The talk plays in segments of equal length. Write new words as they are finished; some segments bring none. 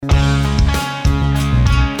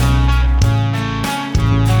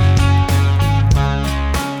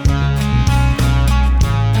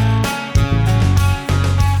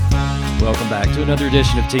another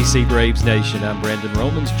edition of TC Braves Nation. I'm Brandon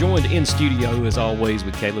Romans, joined in studio as always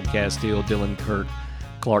with Caleb Castile, Dylan Kirk,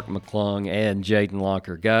 Clark McClung, and Jaden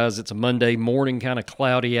Locker. Guys, it's a Monday morning, kind of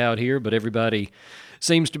cloudy out here, but everybody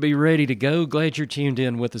seems to be ready to go. Glad you're tuned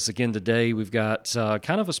in with us again today. We've got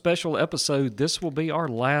kind of a special episode. This will be our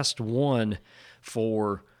last one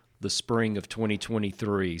for the spring of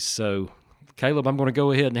 2023. So, Caleb, I'm going to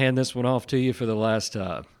go ahead and hand this one off to you for the last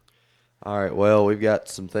time. All right, well, we've got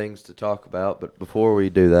some things to talk about, but before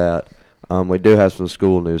we do that, we do have some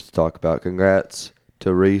school news to talk about. Congrats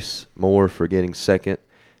to Reese Moore for getting second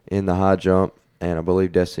in the high jump, and I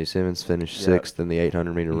believe Destiny Simmons finished sixth in the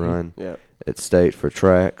 800-meter run at state for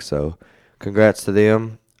track, so congrats to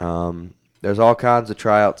them. There's all kinds of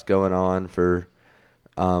tryouts going on for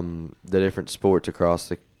the different sports across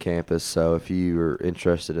the campus, so if you are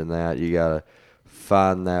interested in that, you got to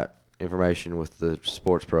find that information with the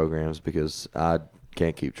sports programs because I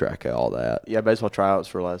can't keep track of all that. Yeah, baseball tryouts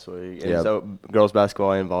for last week. And so girls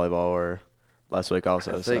basketball and volleyball were last week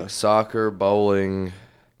also. I think soccer, bowling,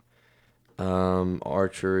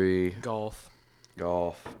 archery, golf.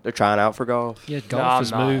 They're trying out for golf. Yeah,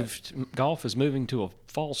 golf is moving to a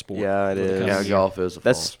fall sport. Yeah, it is. Yeah, golf is a fall sport.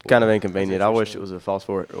 That's kind of inconvenient. I wish it was a fall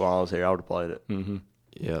sport while I was here. I would have played it. Mm-hmm.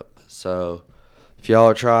 Yep. So if y'all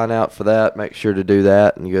are trying out for that, make sure to do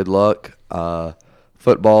that, and good luck.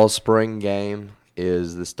 Football spring game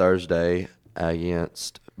is this Thursday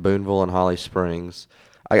against Boonville and Holly Springs.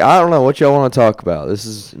 I don't know what y'all want to talk about. This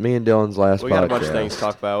is me and Dylan's last podcast. We got a bunch of things to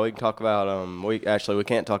talk about. We can talk about we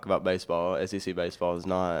can't talk about baseball. SEC baseball is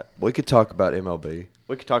not. We could talk about MLB.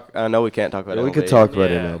 We could talk. I know we can't talk about MLB. We could talk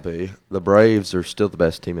about MLB. The Braves are still the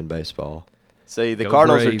best team in baseball. See, the Go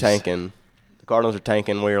Cardinals Braves. are tanking. The Cardinals are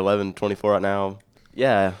tanking. We're 11-24 right now.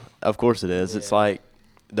 Yeah, of course it is. Yeah. It's like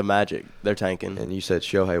the Magic. They're tanking. And you said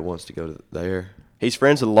Shohei wants to go to there. He's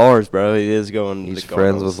friends with Lars, bro. He is going He's to the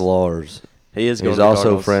Cardinals. friends with Lars. He is going He's to the also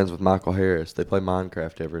Cardinals. friends with Michael Harris. They play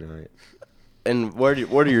Minecraft every night. And what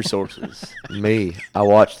are your sources? Me. I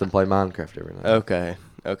watch them play Minecraft every night.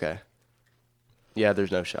 Okay. Yeah,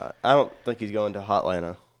 there's no shot. I don't think he's going to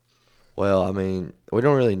Hotlanta. Well, I mean, we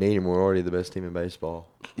don't really need him. We're already the best team in baseball.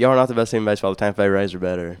 Y'all are not the best team in baseball. The Tampa Bay Rays are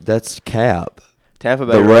better. That's cap. Tampa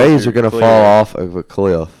Bay The Rays are going to fall off of a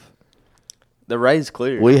cliff. The Rays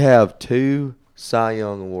clear. We have 2 Cy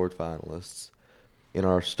Young Award finalists in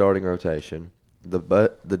our starting rotation, the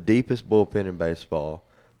deepest bullpen in baseball,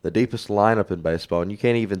 the deepest lineup in baseball, and you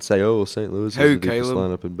can't even say, oh, St. Louis has the deepest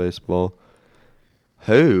lineup in baseball.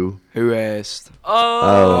 Who? Who asked?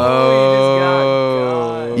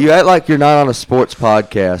 Oh. You act like you're not on a sports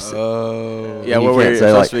podcast. Oh. Yeah, you we're can't say,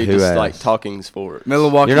 supposed like, to be who just like asked. talking sports.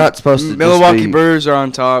 Milwaukee. You're not supposed to Milwaukee just be, Brewers are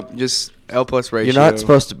on top. Just L plus ratio. You're not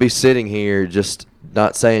supposed to be sitting here just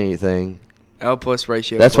not saying anything. L plus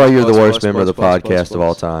ratio. That's plus, why you're plus, the worst plus, member plus, of the plus, podcast plus, of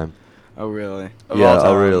all plus. time. Oh really? Of Yeah, all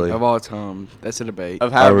time. really. Of all time. That's a debate.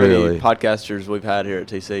 Of how many really. podcasters we've had here at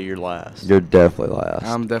TC, you're last. You're definitely last.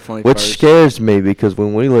 I'm definitely Which first. scares me because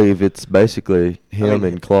when we leave, it's basically him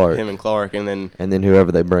and Clark. Him and Clark, and then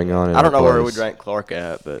Whoever they bring on. I don't know where we'd rank Clark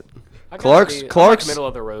at, but Clark's middle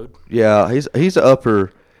of the road. Yeah, he's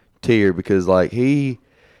upper tier because like he's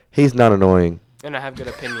not annoying. And I have good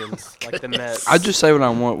opinions, like the Mets. I just say what I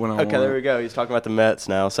want when I want. okay, there we go. He's talking about the Mets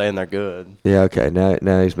now, saying they're good. Yeah, okay.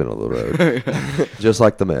 Now he's middle of the road, just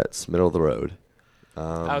like the Mets, middle of the road.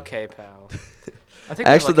 Okay, pal. I think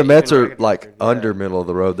Actually, the like Mets even are record like record. under middle of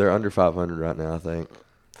the road. They're under 500 right now, I think.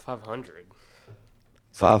 500.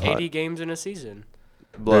 500. 80 games in a season.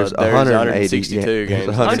 There's 162 yeah, games. there's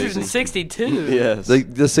 162. Yes.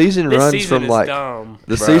 The season This runs season from is like dumb.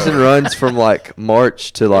 the season runs from like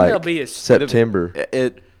March to like MLB is September.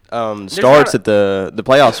 It starts at the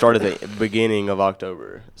playoffs start at the beginning of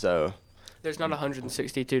October. So There's not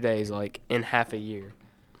 162 days like in half a year.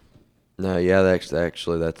 No, yeah,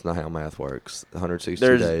 actually that's not how math works. 160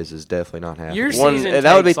 days is definitely not half. Your One- season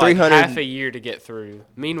that would be takes like 300 half a year to get through.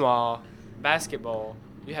 Meanwhile, basketball,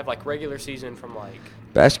 you have like regular season from like.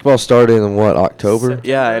 Basketball started in what, October?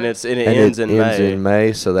 yeah, and it And ends in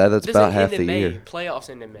May. So that's Does about it half end the in May? year. Playoffs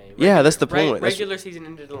end in May. Yeah, that's the point. That's- Regular season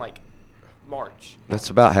ended in like March. That's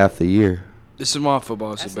about half the year. This is why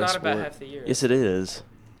football is That's the best not about sport. half the year. Yes, it is.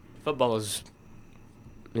 Football is.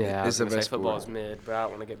 Yeah, I was It's the gonna say best football sport. is mid, but I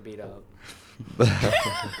don't want to get beat up.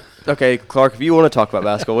 Okay, Clark, if you want to talk about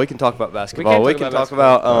basketball, we can talk about basketball. We can talk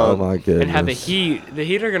about Oh my goodness. And have the Heat. The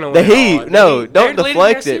Heat are gonna the win. Heat. all. No, don't They're leading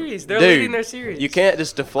deflect their it. series. They're Dude, leading their series. You can't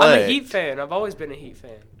just deflect. I'm a Heat fan. I've always been a Heat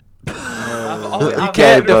fan. You I've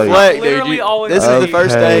can't buddy. deflect, dude. literally always This been is a the Heat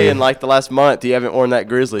first fan. day in like the last month you haven't worn that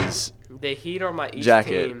Grizzlies The Heat are my East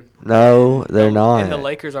Jacket. team. No, they're not. And the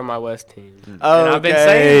Lakers are my West team. And Okay. I've been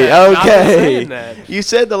saying that. I've been Okay. saying that. You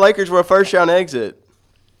said the Lakers were a first-round exit,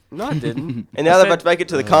 No, I didn't. and now they're about to make it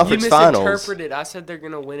to the You conference finals. misinterpreted. I said they're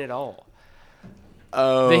going to win it all.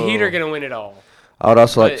 Oh. The Heat are going to win it all. I would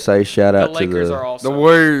also like to But say shout The out to Lakers are the also. The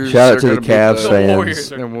Warriors. Shout out are to the gonna beat Cavs The fans.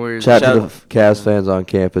 Warriors are. The Warriors. shout out to Shout the Cavs fans on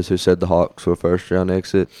campus who said the Hawks were a first round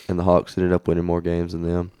exit, and the Hawks ended up winning more games than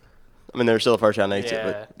them. I mean, they're still a first-round exit, Yeah.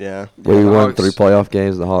 but yeah. We the won Hawks- 3 playoff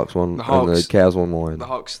games, and the Hawks won. The And the Hawks- Cavs won 1. The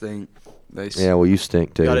Hawks stink. Yeah, well, you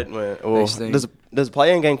stink too. Y'all didn't win. Well, stink. does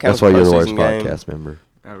play-in game count That's why as a you're the worst postseason game? podcast member.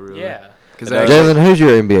 Oh, really? Yeah. Because Yeah. Jalen, who's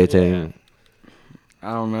your NBA team?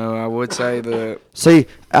 I don't know. I would say the. See,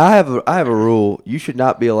 I have a rule. You should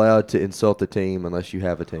not be allowed to insult the team unless you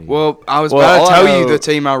have a team. Well, I was Well, about all to I tell you know- the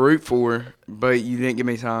team I root for, but you didn't give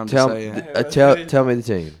me time to tell say it. tell me the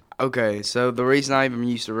team. Okay, so the reason I even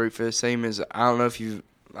used to root for this team is I don't know if you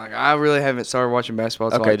like. I really haven't started watching basketball.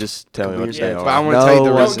 till, Okay, like, just tell me couple what years they ago. are. But I want to tell you No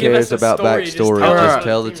the one Don't give us cares a about story, just backstory. tell Just us.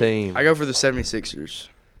 tell the team. I go for the 76ers.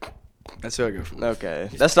 That's who I go for. Okay,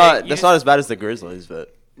 Just that's pick- not you that's just- not as bad as the Grizzlies,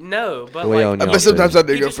 but No, but We like. own y'all. But sometimes I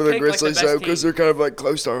do You go just for the pick, like, the Grizzlies best though, because team. they're kind of like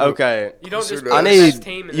close to our okay. You don't just I pick the need- best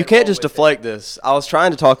team and You then can't roll just with it. deflect this. I was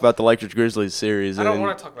trying to talk about the Lakers Grizzlies series, I and don't then,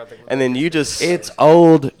 want to talk about the. and then you just It's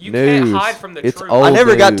old You can't news. hide from the it's truth. old I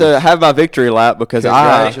never got news. to have my victory lap because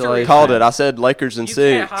I Congratulations. called it. I said Lakers in You 6.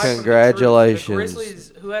 can't hide from the truth. Congratulations. The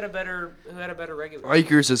Grizzlies, who had a better regular.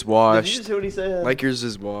 Lakers is Did you washed. just hear what he said? Lakers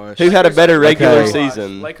is washed. Who had a better regular Okay.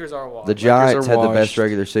 season? Lakers are washed. The Giants are had the best washed.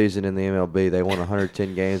 regular season in the MLB. They won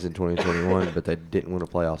 110 games in 2021, but they didn't win a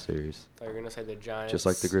playoff series, I thought you were gonna say the Giants. just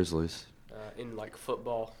like the Grizzlies. In like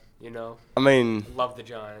football, you know, I mean, love the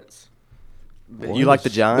Giants. you like the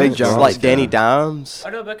Giants? Big Giants Like Danny guy. Dimes? I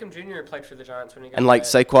know Beckham Jr. played for the Giants when he got. And like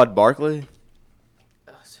cut. Saquon Barkley?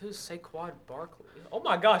 Who's Saquon Barkley? Oh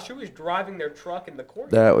my gosh, who was driving their truck in the court?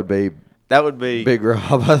 That would be That would be. Big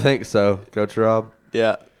Rob, I think so. Coach Rob.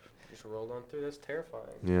 Yeah. Just rolled on through. That's terrifying.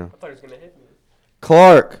 Yeah. I thought he was gonna hit me.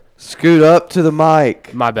 Clark, scoot up to the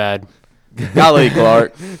mic. My bad. Golly,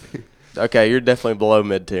 Clark. Okay, you're definitely below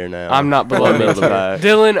mid tier now. I'm not below Middle of the mid-tier. pack.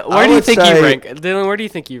 Dylan, I where do you would think you say- rank? Dylan, where do you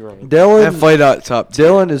think you rank? Dylan, Definitely not top 10.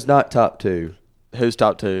 Dylan is not top 2. Who's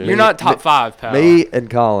top 2? You're not top 5, pal. Me and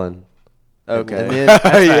Colin. Okay. And then, That's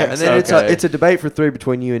and then Okay. it's a debate for 3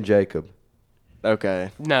 between you and Jacob. Okay.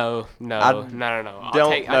 No. I No. don't I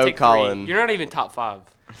know take Colin. 3. You're not even top 5.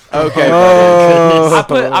 Okay. Oh.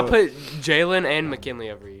 I put Jalen and McKinley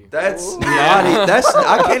over you. That's not. That's.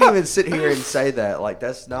 I can't even sit here and say that. Like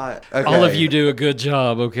that's not. Okay. All of you do a good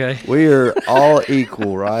job, okay? We are all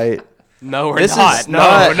equal, right? No, we're This not. is No,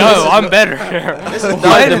 not- this no, is I'm not- better. This is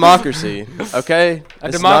not a democracy, okay? A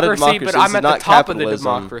This is not democracy, but This I'm is at the not top of the capitalism.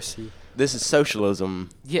 democracy. This is socialism.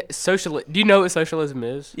 Yeah, Do you know what socialism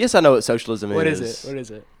is? Yes, I know what socialism What is. is it? What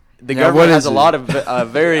is it? The Yeah, government what has is a it? lot of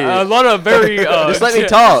very. A lot of very. Just let me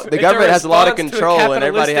talk. The it's government has a lot of response to a control, and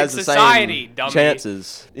everybody has the capitalistic society, same dummy.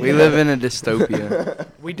 chances. We live in a dystopia.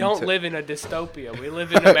 We don't live in a dystopia. We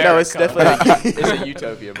live in America. No, it's definitely it's a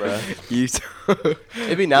utopia, bro.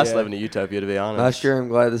 It'd be nice Yeah. living in a utopia, to be honest. I sure am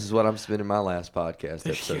glad this is what I'm spending my last podcast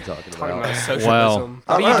episode talking Talking about about. socialism. Wow.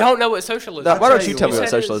 But you don't know what socialism Now, is. why don't you tell me said what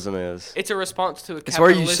it's- socialism is? It's a response to a It's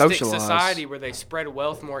where you capitalistic socialize. society where they spread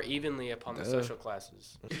wealth more evenly upon the social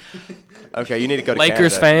classes. Okay, you need to go to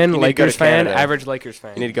Lakers Canada. fan, You need to go to Lakers fan, Canada. average Lakers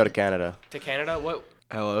fan. You need to go to Canada. To Canada? What?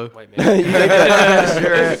 Hello. Wait a minute. You think that-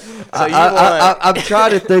 sure. So you I'm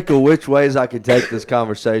trying to think of which ways I can take this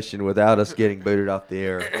conversation without us getting booted off the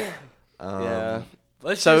air. yeah.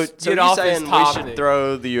 Let's So, just so get you're off this saying we topic. should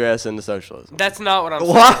throw the U.S. into socialism? That's not what I'm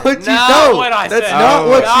saying. Why would you Not know? what I That's said. not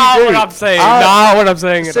what you Not do. what I'm saying. I- Not what I'm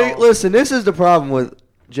saying at See, all. listen, this is the problem with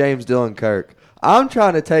James Dylan Kirk. I'm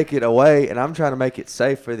trying to take it away, and I'm trying to make it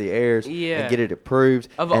safe for the heirs Yeah. and get it approved,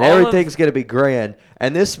 Of and all of- everything's going to be grand.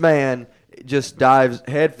 And this man just dives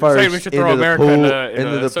head saying first we should into throw the America pool, in a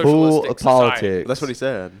into the pool socialistic of society. politics. That's what he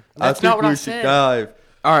said. That's think not what we I should said. dive.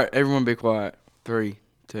 All right, everyone be quiet. 3,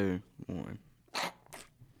 2, 1.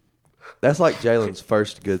 That's like Jalen's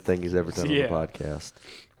first good thing he's ever done Yeah. on the podcast.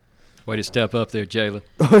 Way to step up there, Jalen.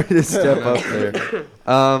 Way to step up there.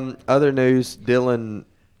 Other news: Dylan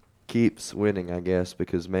keeps winning, I guess,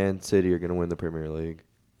 because Man City are going to win the Premier League.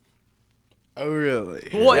 Oh, really?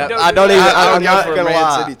 What? Yeah, Don't I do don't that. even. I I'm would go not for gonna Man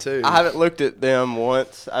lie. City, too. I haven't looked at them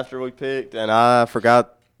once after we picked, and I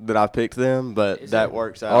forgot that I picked them. But Is that it-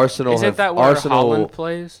 works out. Arsenal Isn't have that where Arsenal. Holland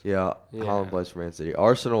plays? Yeah, Yeah. Holland plays for Man City.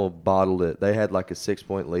 Arsenal bottled it. They had like a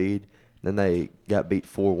 6-point lead, Then they got beat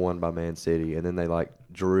 4-1 by Man City, and then they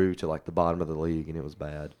drew to the bottom of the league, and it was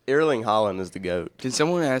bad. Erling Haaland is the GOAT. Can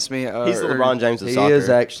someone ask me? He's the LeBron James of He soccer. is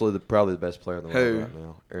actually probably the best player in the Who? world right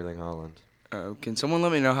now, Erling Haaland. Can someone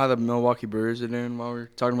let me know how the Milwaukee Brewers are doing while we're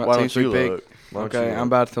talking about Why teams don't we you picked? look? Why don't Okay, you I'm look?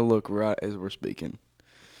 about to look right as we're speaking.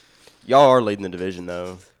 Y'all are leading the division,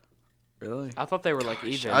 though. Really? I thought they were like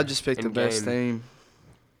even. I just picked the in best game. team.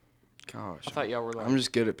 Gosh. I thought y'all were like. I'm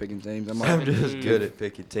just good at picking teams. I'm I'm like, just good at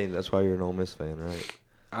picking teams. That's why you're an Ole Miss fan, right?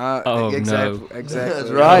 Oh, exactly, no. exactly. That's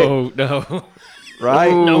right. No.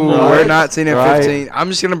 Right? Ooh, No more. we're 19 and Right. 15. I'm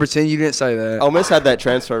just gonna pretend you didn't say that. Ole Miss had that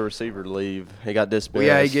transfer receiver leave. He got dismissed. Well,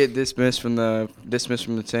 yeah, he get dismissed from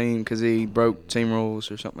the team because he broke team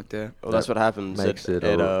rules or something like that. Well, that's what happens Makes at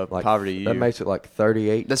it Poverty That U. makes it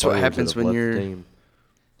 38. That's what players happens that have when left the you're- team.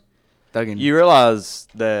 Duggan. You realize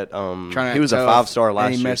that Trying to he was a act tough, 5-star and last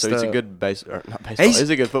he year, messed so he's a up. good not baseball. He's- He's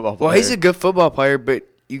a good football player. Well, he's a good football player, but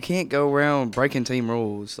you can't go around breaking team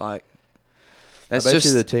rules. That's I bet just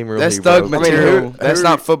you the team rule that's he thug broke. material. who- That's who-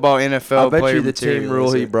 not football NFL I bet player you the material, team rule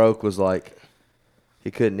is he it? broke was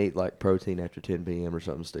he couldn't eat protein after 10 p.m. or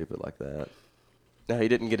something stupid like that. No, he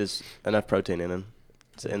didn't get enough protein in him.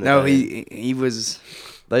 To end the No, day. he was.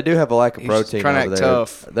 They do have a lack of He was protein trying to over act there.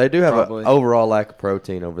 tough, They do have probably. an overall lack of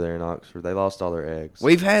protein over there in Oxford. They lost all their eggs.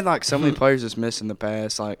 We've had so many players that's missed in the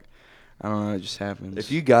past. I don't know, it just happens.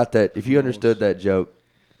 If you got that, if you understood that joke,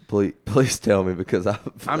 please tell me because I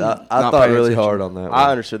I'm thought not paying really attention. hard on that one.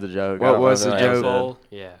 I understood the joke. What I don't was know the what I joke? said. Asshole.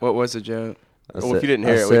 Yeah. What was the joke? Well, if you didn't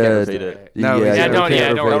hear it, we can't repeat it. No, yeah, yeah, we don't- can't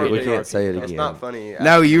yeah, don't repeat it. repeat We it. can't say it again. It's not funny.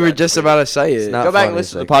 No, you were just about to say It's it. not Go back funny and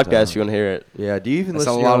listen to the second podcast. time. You want to hear it. Yeah, do you even That's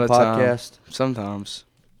listen a to your lot own of time. podcast?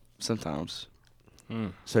 Sometimes.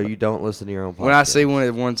 So you don't listen to your own podcast? When I see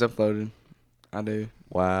one's uploaded, I do.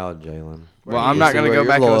 Wow, Jalen. Well, I'm not gonna go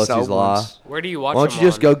back and listen to old ones. Where do you watch Why don't them you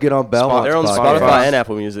just on? go get on Belmont's They're on podcast? Spotify and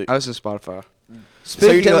Apple Music. I listen to Spotify. So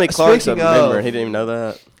you're telling me Clark's a speaking member? of- He didn't even know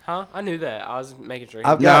that. Huh? I knew that. I was making sure.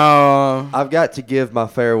 I've No. I've got to give my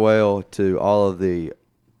farewell to all of the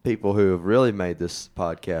people who have really made this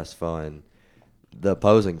podcast fun, the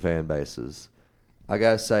opposing fan bases. I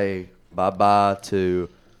got to say bye-bye to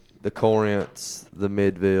the Corinths, the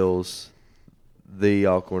Midvilles, the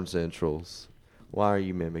Alcorn Centrals. Why are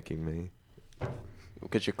you mimicking me?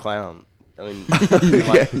 Because you're a clown. I mean, you're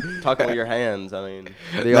like talking with your hands. I mean,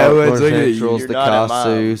 The No Alcorn one's looking at you. Centrals, You're the not at mine.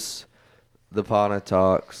 Kossuth, the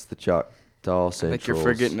Pontotocs, the Choctaw Centrals. I think you're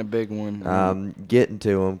forgetting a big one. I'm getting to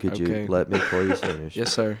them. Could Okay. you let me please finish?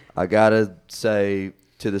 Yes, sir. I gotta say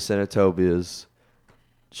to the Senatobias,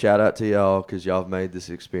 shout out to y'all because y'all have made this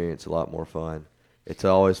experience a lot more fun. It's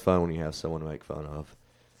always fun when you have someone to make fun of.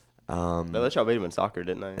 they let y'all beat him in soccer,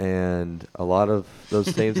 didn't they? And a lot of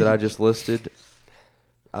those teams that I just listed,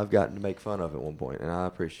 I've gotten to make fun of at one point, and I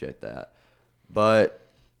appreciate that. But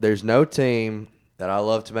there's no team that I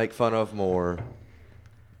love to make fun of more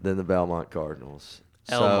than the Belmont Cardinals.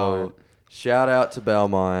 Elmont. So shout out to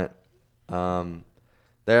Belmont.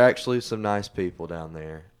 They're actually some nice people down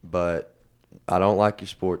there, but I don't like your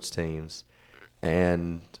sports teams,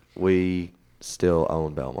 and we still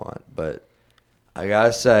own Belmont. But I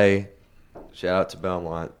gotta say, shout out to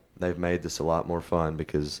Belmont. They've made this a lot more fun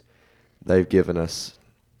because they've given us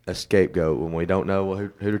a scapegoat when we don't know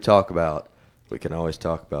who to talk about. We can always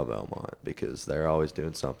talk about Belmont because they're always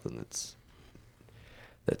doing something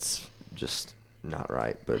that's just not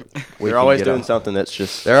right. But They're always doing something that's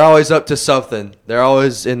just. They're always up to something. They're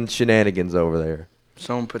always in shenanigans over there.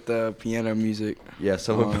 Someone put the piano music. Yeah,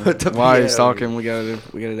 someone on. put the While he's piano. talking, we gotta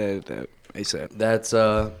edit that ASAP. That's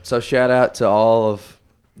so shout out to all of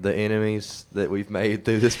the enemies that we've made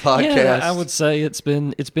through this podcast. Yeah, I would say it's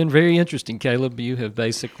been very interesting, Caleb. You have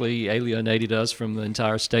basically alienated us from the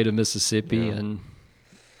entire state of Mississippi Yeah. and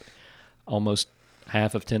almost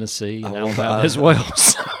half of Tennessee and Oh, Alabama as well.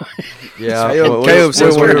 So, Yeah, Caleb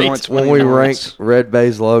said we were once when 20 we points. ranked Red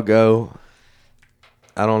Bay's logo,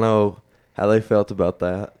 I don't know how they felt about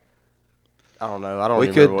that. I don't know. I don't We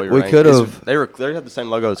even could- remember what you we ranked. could have- They had the same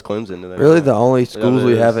logo as Clemson. Did they? Really, the only schools it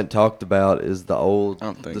we is. haven't talked about is the I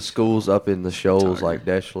don't think so. schools up in the shoals Tiger. like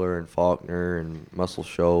Deschler and Faulkner and Muscle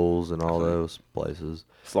Shoals and all those places.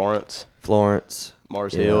 Florence, Florence,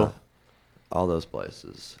 Mars yeah, Hill. all those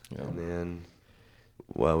places. Yeah. And then,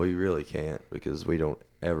 well, we really can't because we don't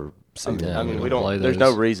ever see them. Yeah, I mean, we we don't play don't. There's no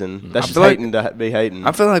those. reason. Mm. That's I just feel like- hating to be hating.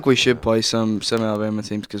 I feel like we should play some Alabama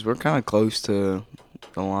teams because we're kind of close to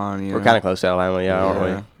the line. We're kind of close to Alabama, aren't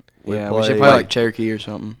Yeah. We Yeah, play- we should play like Cherokee or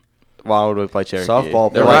something. we? Why would we play Cherokee?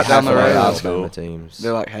 Softball They're plays like half down of the an road. A high Alabama school. teams.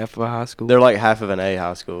 They're like half of a high school. They're like half of an A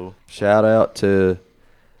high school. Shout out to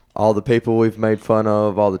all the people we've made fun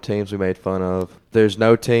of, all the teams we made fun of. There's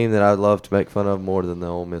no team that I'd love to make fun of more than the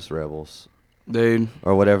Ole Miss Rebels. Dude.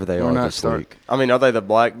 Or whatever they We're are not this start- week. I mean, are they the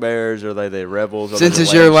Black Bears? Or are they the Rebels? Are Since they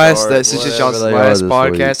it's the your Land last, Sharks? since it's Whatever y'all's they are last this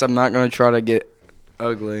podcast, week. I'm not gonna try to get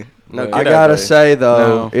ugly. No, But- I get gotta ugly. say though,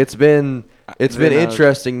 No. it's been Then,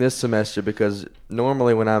 interesting this semester because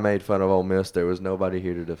normally when I made fun of Ole Miss, there was nobody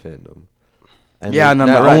here to defend them. And yeah, and I'm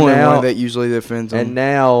now- the right only now, one that usually defends them. and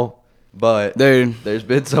now, but Dude. there's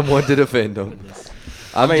been someone to defend them.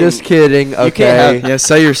 I'm mean, just kidding. Okay, can't have- Yeah,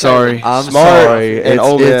 say you're sorry. I'm Smart sorry. and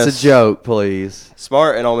Ole It's Miss. a joke, please.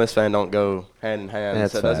 Smart and Ole Miss fan don't go hand in hand.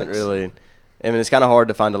 That's so it doesn't facts. really. I mean, it's kind of hard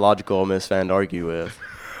to find a logical Ole Miss fan to argue with.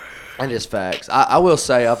 And it's facts. I will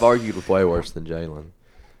say I've argued with way worse than Jalen.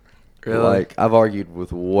 Really? Like I've argued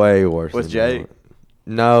with way worse With than Jake? Jalen.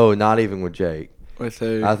 No, not even with Jake. With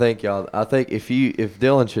who? I think if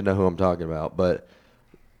Dylan should know who I'm talking about, but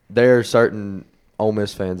there are certain Ole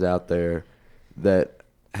Miss fans out there that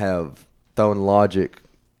have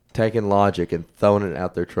taken logic and thrown it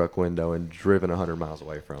out their truck window and driven 100 miles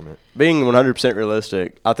away from it. Being 100%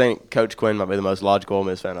 realistic, I think Coach Quinn might be the most logical Ole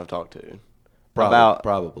Miss fan I've talked to.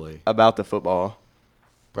 Probably About the football.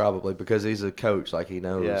 because he's a coach, like he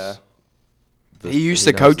knows. Yeah. he used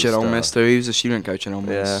to knows coach the at Ole stuff. Miss, too. He was a student coach at Ole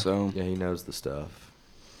Miss, Yeah. so Yeah, he knows the stuff.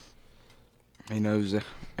 he knows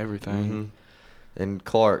everything. Mhm. And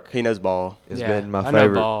Clark He knows ball. has Yeah, been my I know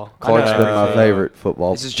favorite. ball. I Clark's know been my everything. favorite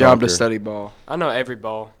football. It's his job to talker. study ball. I know every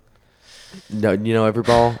ball. No, you know every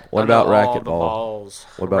ball. What I know about all racquetball? the balls.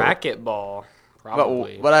 What about- racquetball?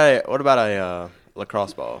 Probably. What about a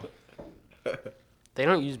lacrosse ball? They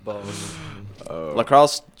don't use balls.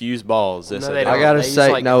 Lacrosse use balls. Yes, No, they they do. don't. I gotta They use,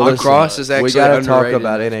 say, like, no. lacrosse listen, is actually we gotta talk underrated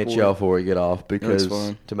about sport. NHL before we get off because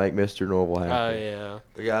fun. to make Mr. Norval happy. Oh yeah.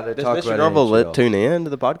 We gotta Does talk Mr. about Norval NHL. tune in to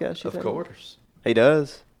the podcast? You Of think? course. He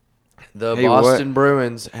does. The Hey, Boston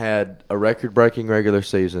Bruins had a record-breaking regular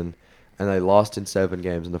season, and they lost in 7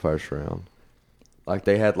 games in the first round. Like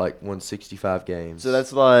they had won 65 games. So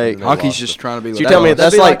that's like. And they Hockey's lost just it. trying to be So like you tell me That'd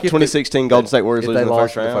that's be like like if they- 2016 Golden State Warriors if losing they in the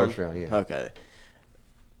lost first in the round. first round, yeah. Okay.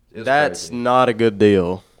 It was That's crazy. not a good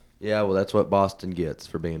deal. Yeah, well, that's what Boston gets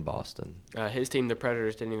for being Boston. His team, the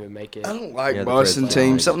Predators, didn't even make it. I don't like Yeah, the Boston Preds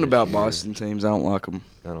teams. lost Something this about year. Boston teams. I don't like them.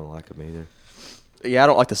 I don't like them either. Yeah, I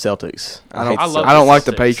don't like the Celtics. I don't. hate the love Celtics. I don't like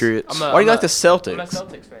the Celtics. Patriots. I'm a- Why do you I'm like the a- Celtics? I'm a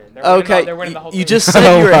Celtics fan. Okay, They're winning the whole you thing. just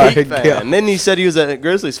said you were a Oh Heat my fan. God. And then you said you was a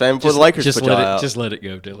Grizzlies fan before the Lakers just put you let it, out. just let it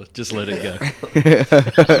go, Dylan. Just let it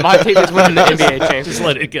go. My team is winning the NBA championship. Just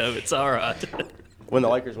let it go. It's all right. When the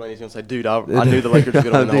Lakers win, he's going to say, dude, I knew the Lakers were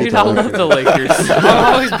going to win the whole Dude, I time. love the Lakers.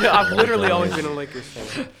 I've literally always been a Lakers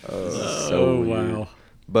fan. So weird.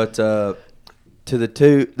 But to the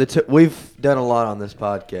two, we've done a lot on this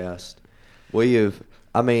podcast.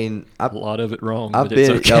 A lot of it wrong. I've but it's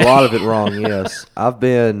been okay. a lot of it wrong. Yes, I've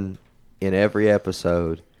been in every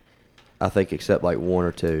episode. I think except 1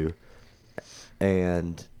 or 2,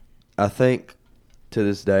 and I think to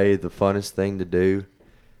this day the funnest thing to do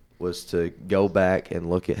was to go back and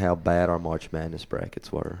look at how bad our March Madness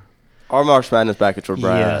brackets were. Our March Madness brackets were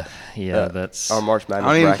bad. Yeah, that's. Our March Madness I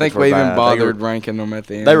don't even brackets think were we even bad. bothered ranking them at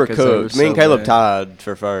the end. They were 'cause cooked. Me and so Caleb bad. tied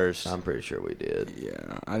for first. I'm pretty sure we did. Yeah,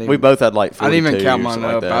 I didn't. We both had like 42 I didn't even count or mine something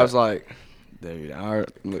up. like that. I was like, dude,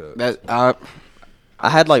 I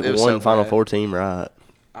had like it was one so Final bad. Four team right.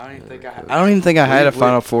 I don't even think I had a We-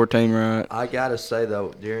 Final Four team right. I gotta say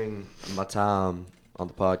though, during my time on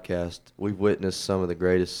the podcast, we've witnessed some of the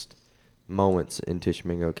greatest moments in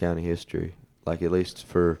Tishomingo County history. Like at least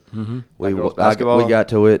for Like girls basketball? we got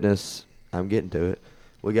to witness. I'm getting to it.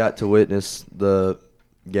 We got to witness the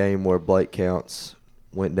game where Blake Counts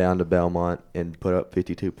went down to Belmont and put up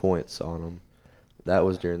 52 points on them. That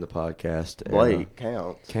was during the podcast. And, Blake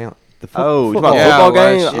counts. count. The Oh, you football. talking Yeah, about football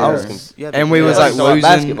game? last I was year. yeah, And we yeah, was, I like, talking about losing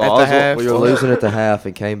basketball. at the I was- half. We were losing at the half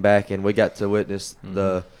and came back, and we got to witness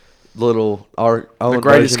the our own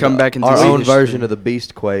greatest version, comeback in our TC own history. version of the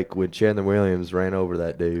Beast Quake when Chandler Williams ran over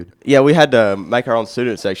that dude. Yeah, we had to make our own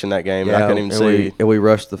student section that game. and I couldn't even see. and we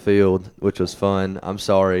rushed the field, which was fun. I'm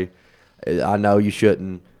sorry, I know you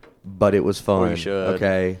shouldn't, but it was fun. Well, you should.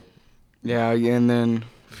 Okay. Yeah, and then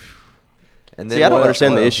And See, I don't what-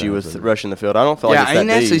 understand what the else issue with happened? rushing the field. I don't feel yeah, like it's ain't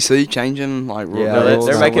that deep. SEC changing like Yeah, No, rules?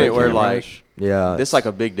 they're Like, making we it where can't like rush? Yeah, this is like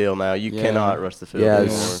a big deal now. You Yeah. cannot rush the field yeah,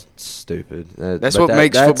 anymore. it's stupid. That's but what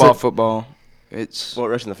makes that's football a- football. It's What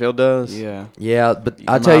rushing the field does. yeah. Yeah, but In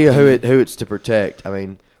I'll my tell you opinion. who it's to protect. I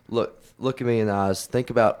mean, look at me in the eyes.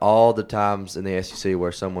 Think about all the times in the SEC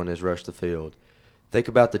where someone has rushed the field. Think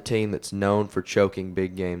about the team that's known for choking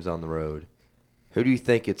big games on the road. Who do you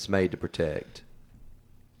think it's made to protect?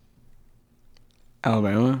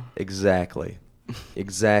 Alabama. Exactly.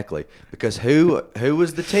 Exactly. Because who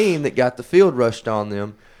was the team that got the field rushed on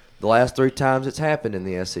them the last 3 times it's happened in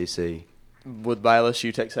the SEC? With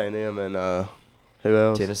LSU, Texas A&M, and who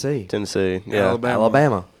else? Tennessee. Tennessee. Yeah.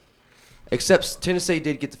 Alabama. Except Tennessee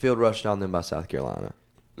did get the field rushed on them by South Carolina.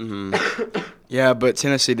 Mm-hmm. Yeah, but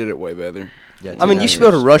Tennessee did it way better. Yeah, I mean, you should be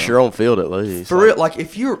able to rush your own field at least. For real, like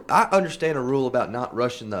if I understand a rule about not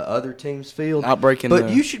rushing the other team's field, Not breaking but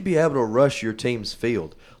the- you should be able to rush your team's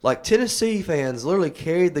field. Like Tennessee fans literally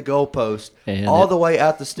carried the goalpost And all it- the way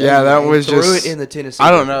out the stadium. Yeah, that and was threw just. it in the Tennessee.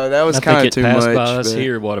 I don't know. That was I kind of think it too passed much. by us but-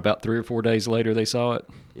 here. What, about 3 or 4 days later they saw it?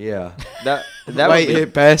 Yeah, That Wait, would be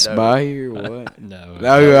it passed dope. by here? What? No.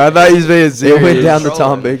 No, I thought he was being serious. it went down the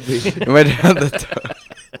Tom Bigby. It went down the top.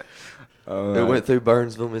 Oh, It went through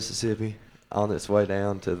Burnsville, Mississippi, on its way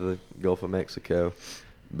down to the Gulf of Mexico.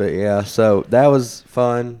 But yeah, so that was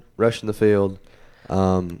fun, rushing the field.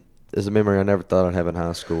 It's a memory I never thought I'd have in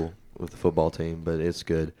high school with the football team, but it's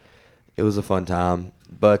good. It was a fun time.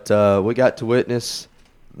 But we got to witness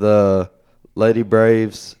the Lady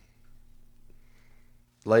Braves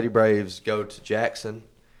go to Jackson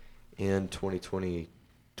in 2022,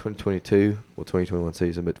 2021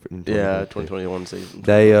 season, but in Yeah, 2022. 2021 season.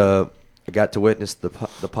 They got to witness the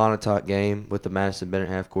Pontotoc game with the Madison Bennett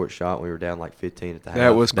half court shot. We were down like 15 at the half. That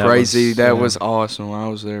was That crazy. was- that yeah. was awesome. I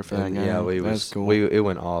was there for that And, game. yeah, That's cool. it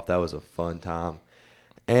went off. That was a fun time.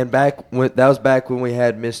 And that was back when we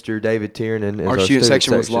had Mr. David Tiernan as Our our student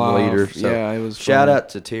section was section live. leader. So Yeah, it was shout fun. out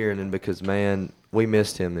to Tiernan because man, we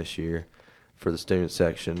missed him this year for the student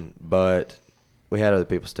section, but we had other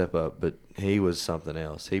people step up. But he was something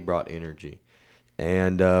else. He brought energy,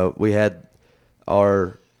 and we had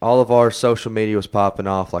all of our social media was popping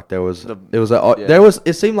off like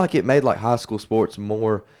it seemed like it made like high school sports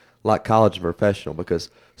more like college and professional because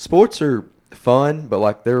sports are fun, but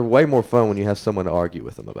like they're way more fun when you have someone to argue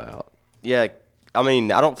with them about. Yeah, I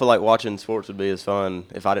mean, I don't feel like watching sports would be as fun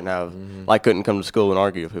if I didn't have couldn't come to school and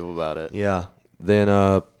argue with people about it. Yeah. Then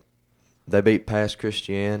they beat Pass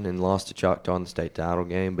Christian and lost to Choctaw in the state title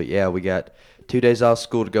game. But yeah, we got 2 days off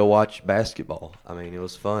school to go watch basketball. I mean, it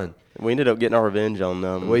was fun. We ended up getting our revenge on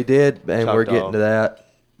them. We did, and we're Choctaw. getting to that.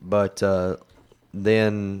 But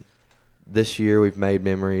then this year we've made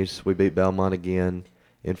memories. We beat Belmont again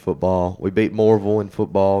in football. We beat Moorville in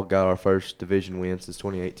football, got our first division win since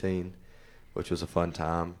 2018, which was a fun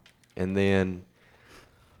time. And then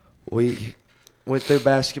we went through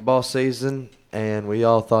basketball season, and we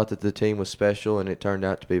all thought that the team was special, and it turned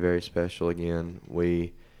out to be very special again.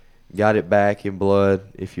 We got it back in blood,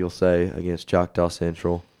 if you'll say, against Choctaw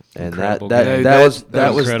Central. And Incredible that game. was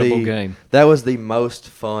Incredible the game. That was the most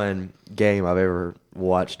fun game I've ever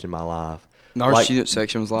watched in my life. Our Like, student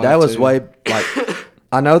section was live that was too. way like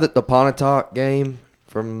I know that the Pontotoc game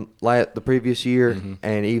from the previous year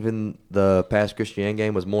and even the Pass Christian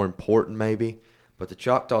game was more important maybe, but the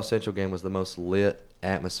Choctaw Central game was the most lit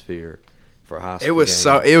atmosphere for a high school.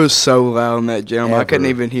 It was so loud in that gym. I couldn't Ever.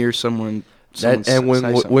 even hear someone. And say when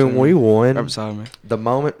something when to we me won, right beside me. the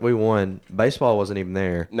moment we won, baseball wasn't even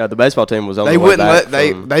there. No, the baseball team was on They the way wouldn't back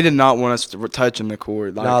let from- they did not want us to touching the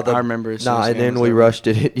court. Like, I remember. as soon as and the game then was we over. rushed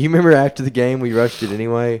it. You remember after the game, we rushed it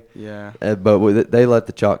anyway. Yeah. But they let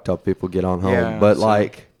the Choctaw people get on home. Yeah, but so-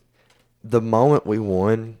 like the moment we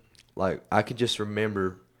won, like I could just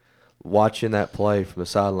remember watching that play from the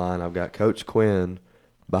sideline. I've got Coach Quinn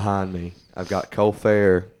behind me. I've got Cole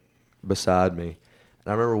Fair beside me.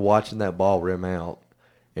 And I remember watching that ball rim out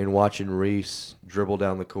and watching Reese dribble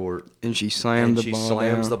down the court. And she slammed And the she ball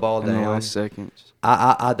slams down the ball in the down. last seconds.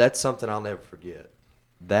 I that's something I'll never forget.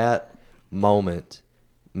 That moment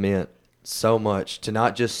meant so much to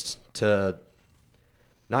not just to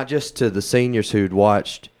the seniors who'd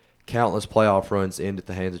watched countless playoff runs end at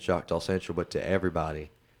the hands of Choctaw Central, but to everybody.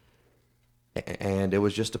 And it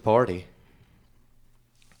was just a party.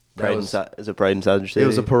 Is it parade inside your city? It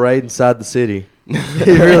was a parade inside the city. It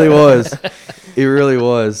really was. It really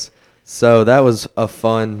was. So that was a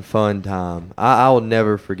fun time. I will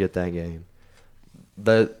never forget that game.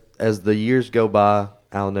 As the years go by,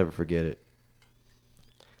 I'll never forget it.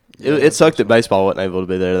 It sucked that baseball wasn't able to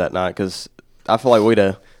be there that night because I feel like we'd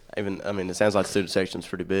have it sounds like the student section's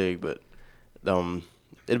pretty big, but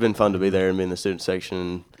it'd been fun to be there and be in the student section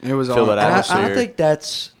and It was feel all- that And atmosphere. I think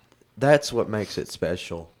that's what makes it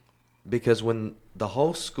special, because when the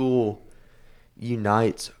whole school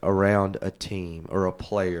unites around a team or a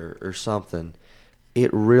player or something, it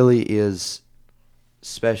really is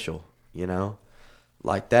special, you know?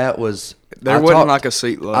 Like that was There I wasn't talked- like a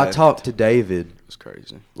seat left. I talked to David It was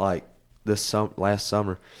crazy. like last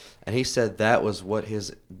summer, and he said that was what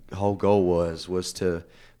his whole goal was to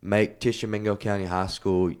make Tishomingo County High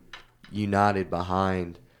School united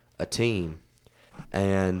behind a team.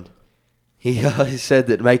 And he said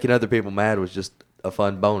that making other people mad was just a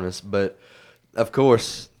fun bonus. But, of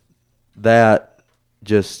course, that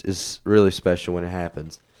just is really special when it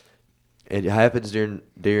happens. It happens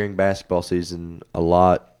during basketball season a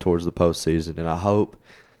lot towards the postseason, and I hope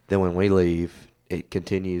that when we leave, it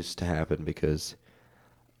continues to happen because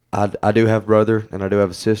I do have a brother and I do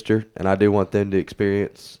have a sister, and I do want them to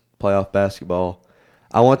experience playoff basketball.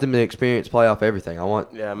 I want them to experience playoff everything. I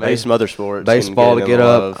want maybe some other sports. Baseball to get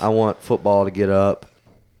up. I want football to get up.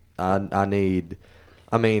 Volleyball's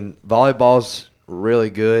really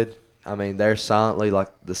good. I mean, they're silently like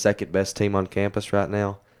the second best team on campus right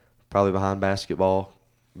now, probably behind basketball.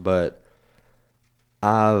 But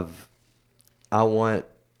I want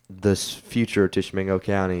this future of Tishomingo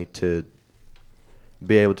County to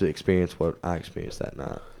be able to experience what I experienced that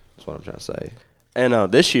night. That's what I'm trying to say.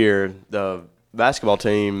 And this year, the basketball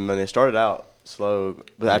team, when they started out slow,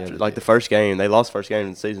 but after the first game, they lost the first game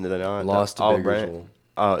of the season, did they not? Lost to Biggersville.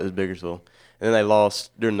 Oh, it was Biggersville. And then they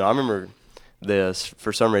lost I remember this,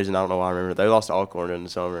 for some reason, I don't know why I remember. They lost to Alcorn in the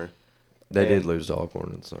summer. They did lose to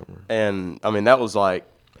Alcorn in the summer. And, that was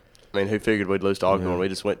who figured we'd lose to Alcorn? Yeah. We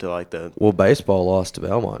just went to Well, baseball lost to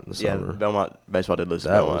Belmont in the summer. Yeah, baseball did lose to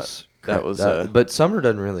Belmont. But summer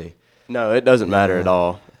doesn't really. No, it doesn't matter at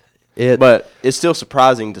all. But it's still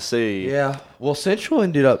surprising to see. Yeah. Well, Central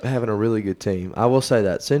ended up having a really good team. I will say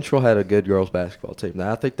that. Central had a good girls basketball team.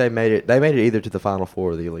 Now, I think they made it either to the Final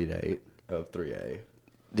Four or the Elite Eight of 3A.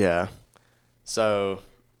 Yeah. So,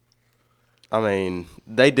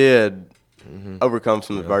 they did overcome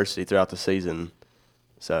some adversity throughout the season.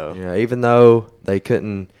 So yeah, even though they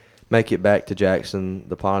couldn't make it back to Jackson,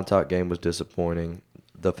 the Pontotoc game was disappointing.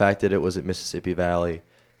 The fact that it was at Mississippi Valley,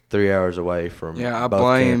 3 hours away from both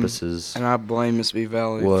campuses, and I blame Mississippi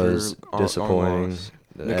Valley was for disappointing.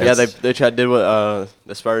 They tried to do what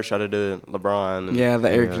the Spurs tried to do LeBron.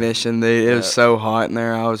 The air conditioning. It was so hot in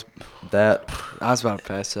there. I was about to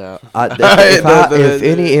pass out. If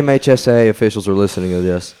any MHSA officials are listening to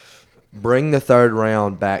this, bring the third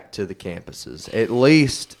round back to the campuses. At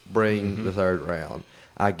least bring the third round.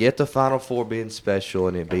 I get the Final Four being special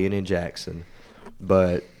and it being in Jackson,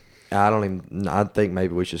 but I think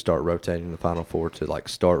maybe we should start rotating the Final Four to like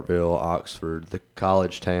Starkville, Oxford, the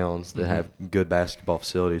college towns that have good basketball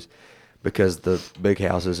facilities, because the big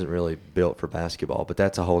house isn't really built for basketball, but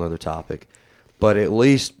that's a whole other topic. But at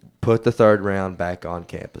least put the third round back on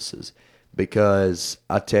campuses, because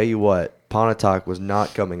I tell you what, Pontotoc was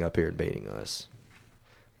not coming up here and beating us.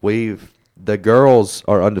 The girls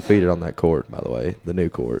are undefeated on that court, by the way, the new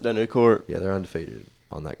court. The new court. Yeah, they're undefeated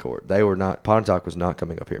on that court. Pontotoc was not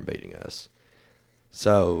coming up here and beating us.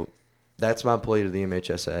 So that's my plea to the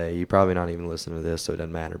MHSA. You're probably not even listening to this, so it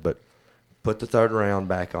doesn't matter. But put the third round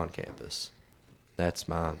back on campus. That's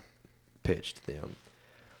my pitch to them.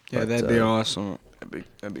 Yeah, but that'd be awesome.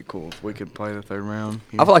 That'd be cool if we could play the third round.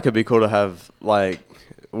 I feel like it'd be cool to have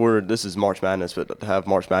this is March Madness, but to have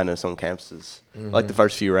March Madness on campuses, like the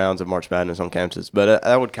first few rounds of March Madness on campuses. But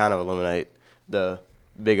that would kind of eliminate the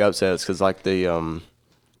big upsets, because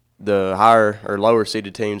the higher or lower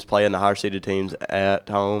seeded teams playing the higher seeded teams at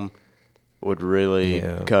home would really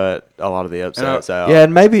cut a lot of the upsets out. Yeah,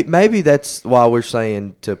 and maybe that's why we're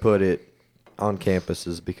saying to put it on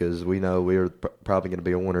campuses, because we know we're probably going to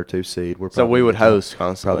be a 1 or 2 seed. So we would host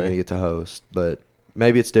constantly. Probably going to get to host, but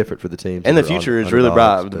maybe it's different for the teams. And the future is really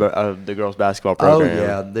bright with the girls basketball program. Oh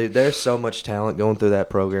yeah, there's so much talent going through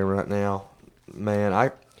that program right now.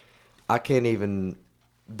 Man, I can't even.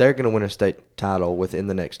 They're going to win a state title within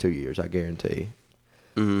the next 2 years, I guarantee.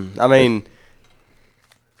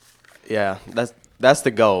 Yeah, that's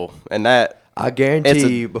the goal, and that I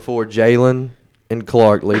guarantee you, before Jalen and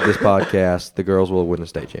Clark leave this podcast, the girls will win a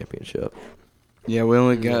state championship. Yeah, we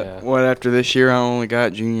only got after this year. I only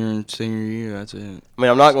got junior and senior year. That's it.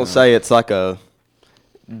 I'm not going to say it's like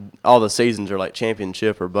all the seasons are like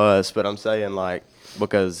championship or bust, but I'm saying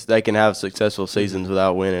because they can have successful seasons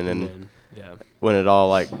without winning and win it all,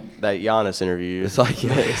 like that Giannis interview. It's like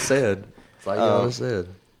said. It's like Giannis said.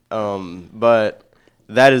 But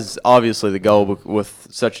that is obviously the goal with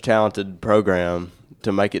such a talented program,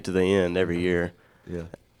 to make it to the end every year. Yeah.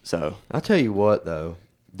 So I'll tell you what, though,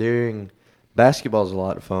 basketball is a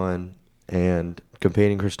lot of fun, and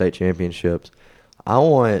competing for state championships, I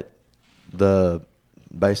want the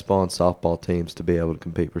baseball and softball teams to be able to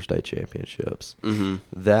compete for state championships.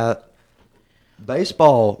 That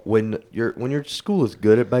baseball, when your school is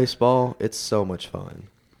good at baseball, it's so much fun.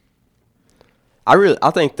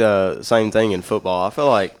 I think the same thing in football. I feel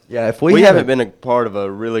like if we haven't been a part of a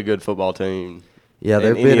really good football team Yeah,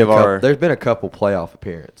 in any of our. there's been a couple playoff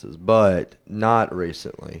appearances, but not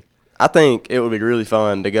recently. I think it would be really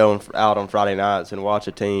fun to go out on Friday nights and watch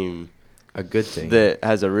a team A good team. that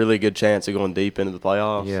has a really good chance of going deep into the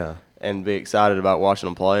playoffs. Yeah. And be excited about watching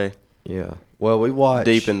them play Yeah. Well, we watch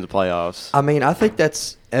deep into the playoffs. I mean, I think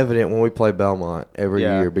that's evident when we play Belmont every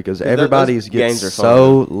Yeah. year because Those everybody's games gets are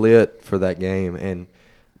so lit for that game, and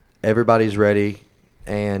everybody's ready,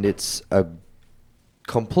 and it's a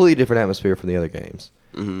completely different atmosphere from the other games.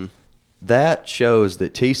 Mm-hmm. That shows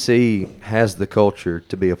that TC has the culture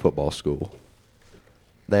to be a football school.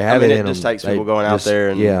 They have it in just them. takes people going out there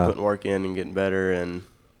and yeah. putting work in and getting better and,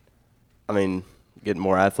 getting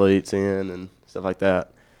more athletes in and stuff like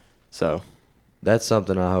that. So That's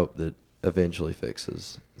something I hope that eventually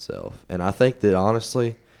fixes itself. And I think that,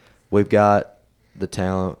 honestly, we've got the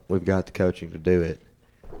talent, we've got the coaching to do it.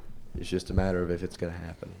 It's just a matter of if it's going to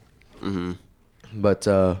happen. mm-hmm. But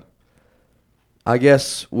I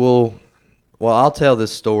guess I'll tell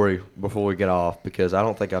this story before we get off because I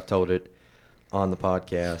don't think I've told it on the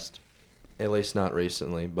podcast, at least not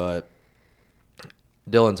recently. But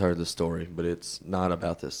Dylan's heard this story, but it's not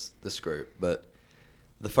about this group. But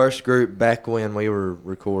the first group back when we were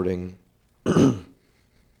recording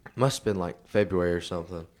must have been like February or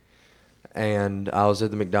something. And I was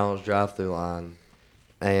at the McDonald's drive-thru line,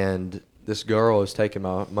 and this girl was taking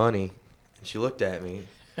my money, and she looked at me,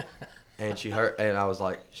 and she was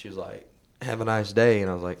like, "Have a nice day," and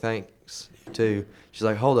I was like, "Thanks, you too." She's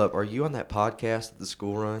like, "Hold up, are you on that podcast that the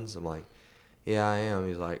school runs?" I'm like, "Yeah, I am."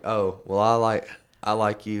 He's like, "Oh, well, I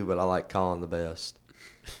like you, but I like Colin the best."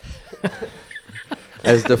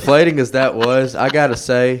 As deflating as that was, I gotta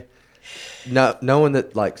say, knowing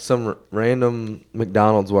that like some random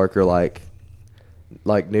McDonald's worker like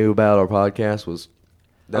knew about our podcast was.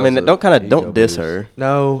 Don't diss her.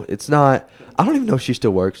 No, it's not. I don't even know if she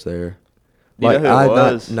still works there. Do you know who it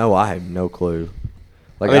was? No, I have no clue.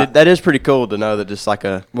 That is pretty cool to know that just like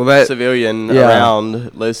a civilian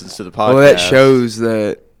around listens to the podcast. Well, that shows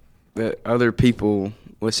that other people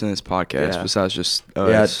listen to this podcast besides just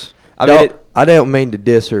us. I don't mean to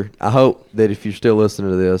diss her. I hope that if you're still listening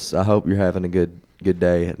to this, I hope you're having a good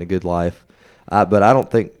day and a good life. But I don't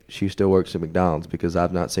think she still works at McDonald's because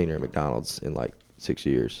I've not seen her at McDonald's in like 6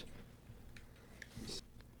 years.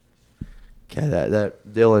 Okay, that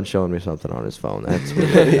Dylan's showing me something on his phone. That's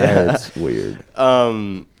weird. That's weird.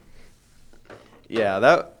 Yeah,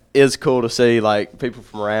 that is cool to see. Like people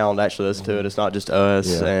from around actually listen to it. It's not just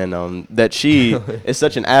us, and that she is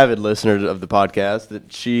such an avid listener of the podcast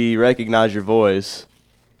that she recognized your voice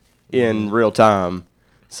in real time.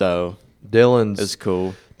 So it's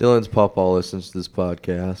cool. Dylan's papa listens to this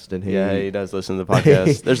podcast, and he does listen to the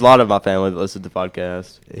podcast. There's a lot of my family that listens to the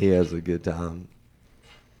podcast. He has a good time.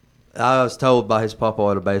 I was told by his papa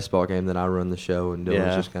at a baseball game that I run the show, and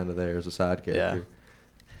Dylan's just kind of there as a side character.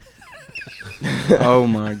 Oh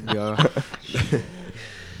my god.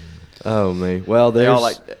 Oh me. Well,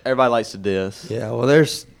 everybody likes to diss. Yeah. Well,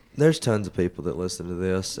 there's tons of people that listen to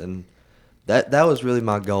this, and that was really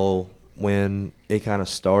my goal when it kind of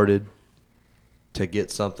started, to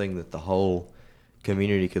get something that the whole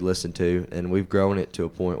community could listen to, and we've grown it to a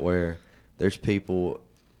point where there's people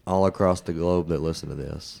all across the globe that listen to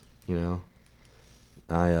this. You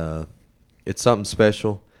know, it's something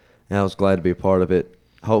special, and I was glad to be a part of it.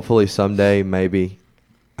 Hopefully someday maybe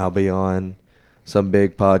I'll be on some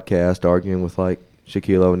big podcast arguing with like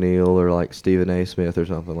Shaquille O'Neal or like Stephen A. Smith or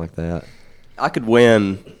something like that. I could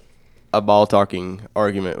win a ball talking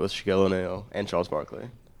argument with Shaquille O'Neal and Charles Barkley.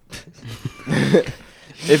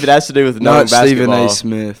 If it has to do with knowing basketball. Stephen A.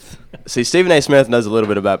 Smith. See, Stephen A. Smith knows a little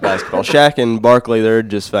bit about basketball. Shaq and Barkley, they're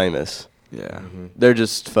just famous. Yeah. Mm-hmm. They're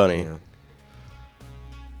just funny. Yeah.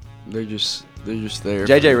 They're just there.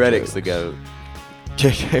 JJ Redick's the GOAT.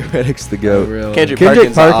 JJ Redick's the GOAT. Really. Kendrick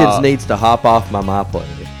Perkins needs to hop off my play.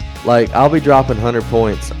 Like, I'll be dropping 100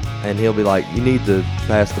 points, and he'll be like, "You need to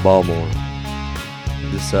pass the ball more."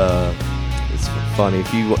 It's funny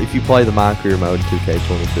if you play the My Career mode in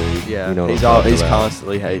 2K22. Yeah, you know he's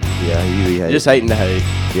constantly hating. Yeah, he hates. Just hating to hate.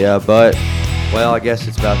 Yeah, but I guess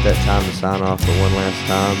it's about that time to sign off for one last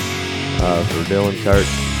time. For Dylan Kirk,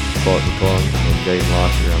 Clark McClung, and Jay